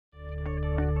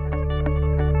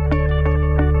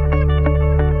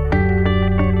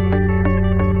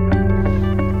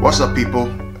What's up, people,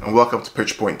 and welcome to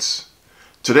Pitch Points.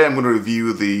 Today I'm going to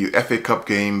review the FA Cup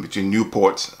game between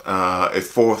Newport, a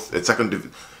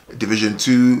second Division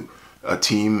 2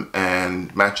 team,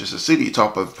 and Manchester City,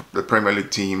 top of the Premier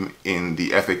League team, in the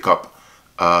FA Cup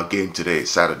game today,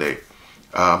 Saturday.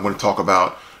 I'm going to talk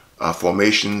about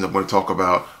formations. I'm going to talk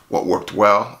about what worked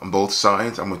well on both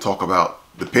sides. I'm going to talk about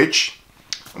the pitch.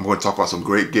 I'm going to talk about some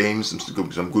great games,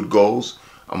 some good goals.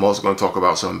 I'm also going to talk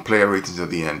about some player ratings at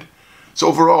the end. So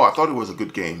overall, I thought it was a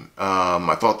good game.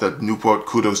 I thought that Newport,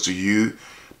 kudos to you,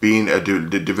 being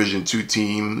the Division 2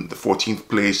 team, the 14th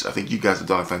place. I think you guys have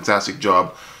done a fantastic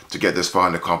job to get this far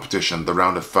in the competition, the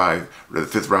round of 5, the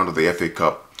 5th round of the FA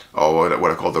Cup, or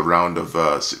what I call the round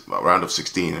of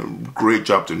 16. Great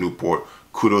job to Newport.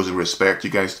 Kudos and respect. You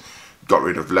guys got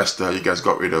rid of Leicester. You guys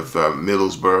got rid of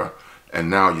Middlesbrough, and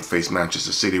now you face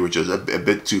Manchester City, which is a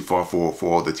bit too far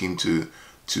for the team to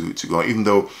go. Even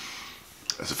though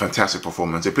it's a fantastic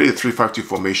performance. They played a 3-5-2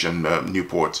 formation,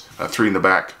 Newport, 3 in the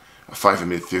back, 5 in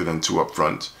midfield, and 2 up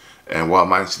front. And while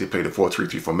Man City played a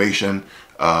 4-3-3 formation,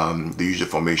 the usual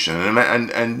formation.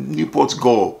 And Newport's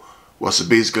goal was to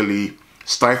basically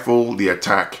stifle the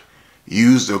attack,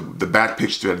 use the bad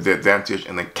pitch to their advantage,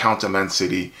 and then counter Man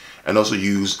City, and also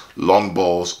use long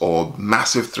balls or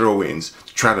massive throw-ins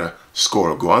to try to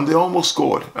score a goal. And they almost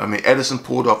scored. I mean, Edison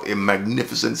pulled off a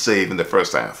magnificent save in the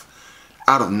first half.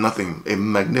 Out of nothing, a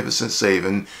magnificent save.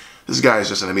 And this guy is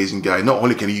just an amazing guy. Not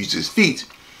only can he use his feet,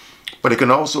 but he can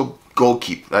also goal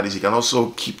keep. That is, he can also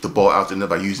keep the ball out the net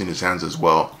by using his hands as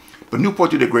well. But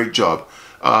Newport did a great job.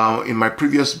 In my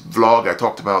previous vlog, I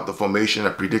talked about the formation.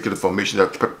 I predicted the formation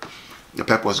that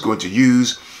Pep was going to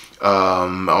use. I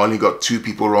only got 2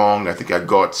 people wrong. I think I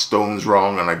got Stones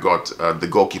wrong, and I got the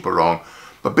goalkeeper wrong.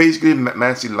 But basically,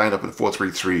 Man City lined up in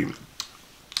 4-3-3.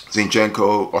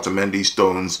 Zinchenko, Otamendi,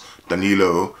 Stones,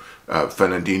 Danilo,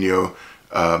 Fernandinho,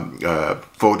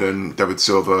 Foden, David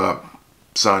Silva,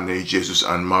 Sane, Jesus,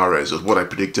 and Mahrez is what I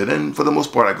predicted. And for the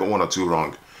most part, I got 1 or 2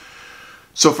 wrong.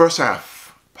 So first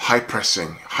half, high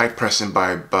pressing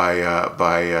by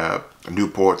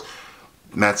Newport.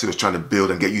 Man City was trying to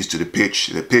build and get used to the pitch.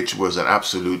 The pitch was an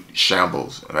absolute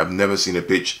shambles. I've never seen a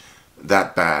pitch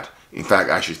that bad. In fact,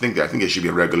 I think it should be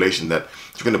a regulation that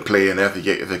if you're going to play an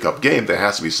FA Cup game, there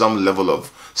has to be some level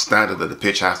of standard that the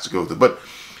pitch has to go to. But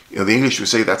you know, the English would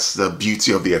say that's the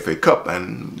beauty of the FA Cup,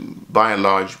 and by and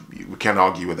large, we can't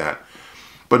argue with that.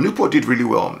 But Newport did really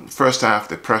well. First half,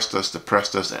 they pressed us,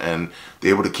 and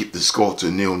they were able to keep the score to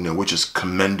 0-0, which is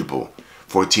commendable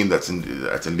for a team that's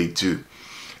in League 2.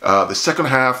 The second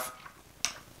half,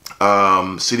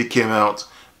 City came out,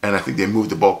 and I think they moved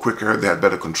the ball quicker. They had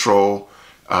better control.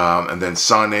 And then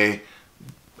Sane,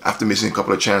 after missing a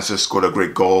couple of chances, scored a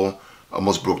great goal.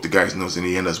 Almost broke the guy's nose in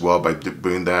the end as well by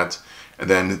doing that. And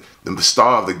then the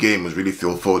star of the game was really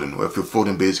Phil Foden, where Phil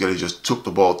Foden basically just took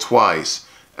the ball twice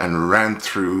and ran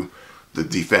through the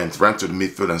defense, ran to the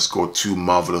midfield, and scored 2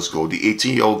 marvelous goals. The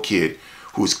 18-year-old kid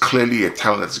who is clearly a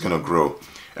talent that's going to grow.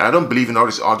 And I don't believe in all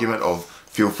this argument of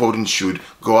Phil Foden should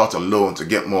go out on loan to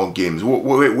get more games.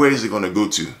 Where is he going to go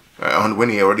to? When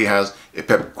he already has a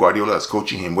Pep Guardiola that's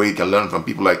coaching him, where he can learn from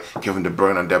people like Kevin De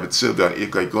Bruyne and David Silva and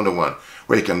Ilkay Gundogan,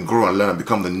 where he can grow and learn and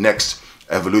become the next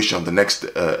evolution of the next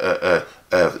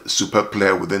superb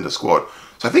player within the squad.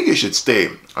 So I think he should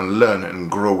stay and learn and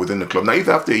grow within the club. Now, if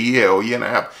after a year or a year and a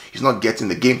half, he's not getting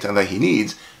the game time that he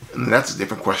needs, then that's a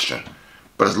different question.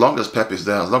 But as long as Pep is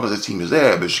there, as long as the team is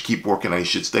there, they should keep working, and he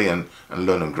should stay and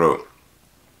learn and grow.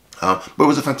 But it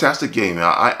was a fantastic game.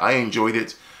 I enjoyed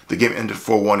it. The game ended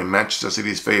 4-1 in Manchester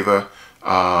City's favor,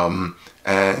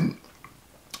 and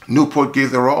Newport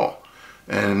gave their all.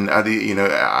 And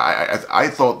I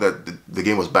thought that the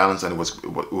game was balanced, and it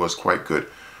was quite good.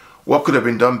 What could have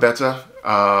been done better?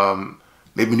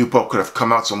 Maybe Newport could have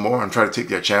come out some more and tried to take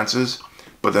their chances.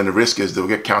 But then the risk is they'll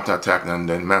get counter-attacked, and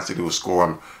then Man City will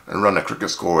score and run a cricket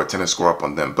score, a tennis score up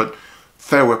on them. But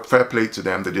fair play to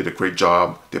them. They did a great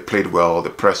job. They played well. They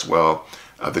pressed well.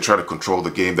 They tried to control the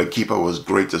game. The keeper was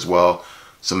great as well.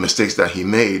 Some mistakes that he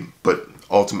made, but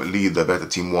ultimately the better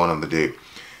team won on the day.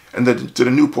 And to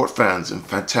the Newport fans, and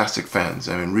fantastic fans,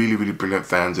 I mean, really, really brilliant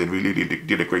fans. They really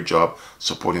did a great job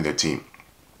supporting their team.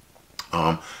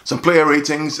 Some player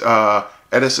ratings.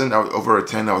 Edison, over a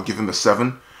 10. I would give him a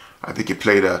 7. I think he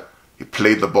played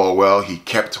the ball well. He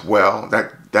kept well.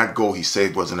 That goal he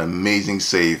saved was an amazing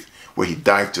save, where he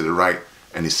dived to the right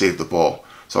and he saved the ball.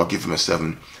 So I'll give him a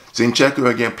 7. Zinchenko,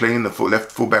 again, playing in the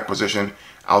left fullback position,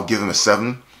 I'll give him a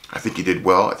 7. I think he did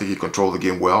well. I think he controlled the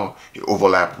game well. He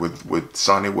overlapped with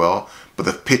Sane well, but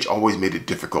the pitch always made it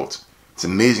difficult. It's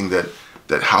amazing that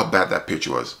how bad that pitch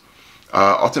was.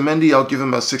 Otamendi, I'll give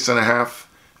him a 6.5.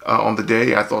 on the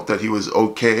day. I thought that he was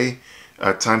okay.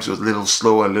 At times he was a little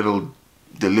slow and a little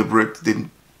deliberate.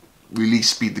 Didn't really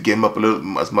speed the game up a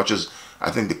little as much as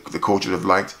I think the coach would have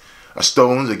liked.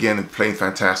 Stones, again, playing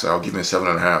fantastic. I'll give him a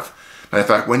 7.5. And in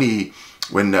fact, when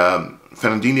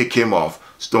Fernandinho came off,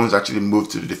 Stones actually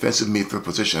moved to the defensive midfield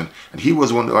position, and he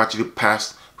was one who actually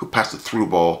passed the through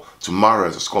ball to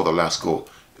Mahrez to score the last goal.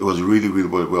 It was really, really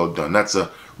well done. That's a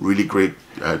really great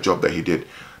job that he did.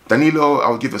 Danilo,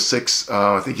 I'll give a 6.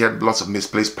 I think he had lots of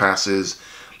misplaced passes,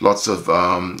 lots of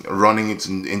running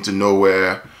into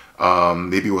nowhere.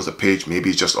 Maybe it was a page, maybe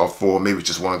it's just off 4, maybe it's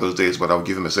just one of those days, but I'll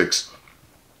give him a 6.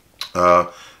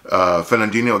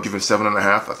 Fernandinho, I'll give him 7.5.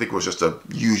 I think it was just a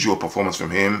usual performance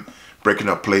from him, breaking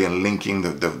up play and linking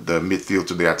the midfield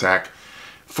to the attack.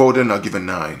 Foden, I'll give a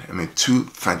 9. I mean, 2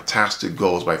 fantastic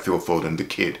goals by Phil Foden, the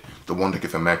kid, the wonder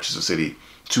kid from Manchester City.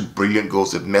 2 brilliant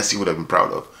goals that Messi would have been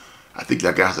proud of. I think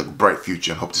that guy has a bright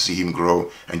future and hope to see him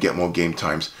grow and get more game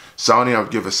times. Sané, I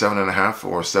would give a 7.5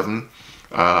 or a 7.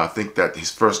 I think that his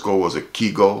first goal was a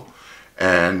key goal.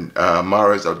 And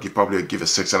Mahrez, I would probably give a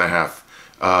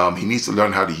 6.5. He needs to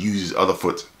learn how to use his other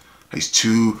foot. He's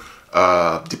too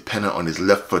dependent on his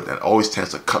left foot and always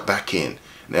tends to cut back in.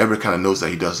 And everybody kind of knows that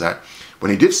he does that. When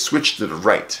he did switch to the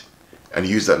right and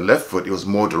use that left foot, it was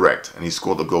more direct and he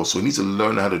scored the goal. So he needs to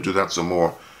learn how to do that some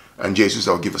more. And Jesus,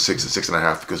 I'll give a 6 and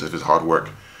 6.5 because of his hard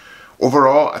work.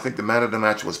 Overall, I think the man of the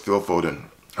match was Phil Foden.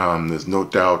 There's no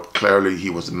doubt. Clearly, he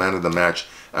was the man of the match.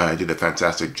 He did a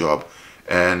fantastic job.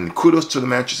 And kudos to the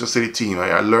Manchester City team.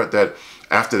 I learned that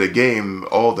after the game,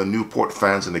 all the Newport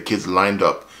fans and the kids lined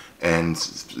up, and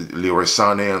Leroy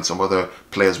Sané and some other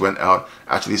players went out,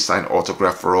 actually signed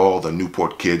autograph for all the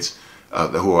Newport kids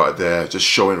who are there, just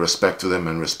showing respect to them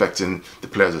and respecting the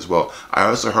players as well. I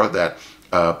also heard that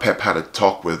Pep had a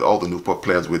talk with all the Newport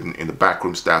players in the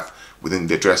backroom staff within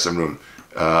the dressing room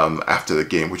after the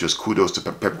game, which was kudos to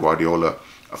Pep Guardiola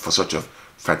for such a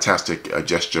fantastic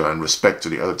gesture and respect to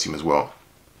the other team as well.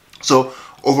 So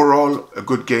overall, a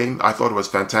good game. I thought it was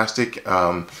fantastic.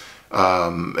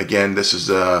 Again, this is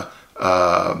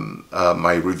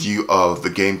my review of the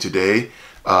game today.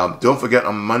 Don't forget,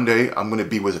 on Monday, I'm going to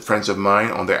be with friends of mine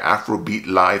on their Afrobeat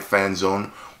Live Fan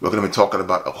Zone. We're going to be talking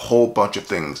about a whole bunch of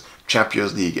things.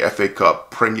 Champions League, FA Cup,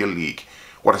 Premier League,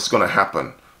 what is going to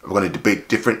happen. We're going to debate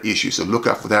different issues. So look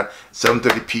out for that,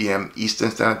 7:30 p.m. Eastern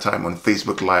Standard Time on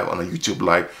Facebook Live, on a YouTube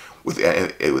Live with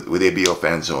ABL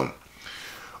Fan Zone.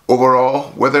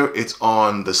 Overall, whether it's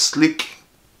on the slick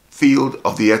field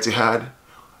of the Etihad,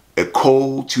 a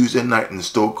cold Tuesday night in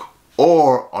Stoke,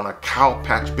 or on a cow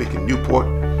patch pick in Newport,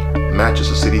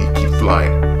 Manchester City keep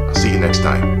flying. I'll see you next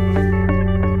time.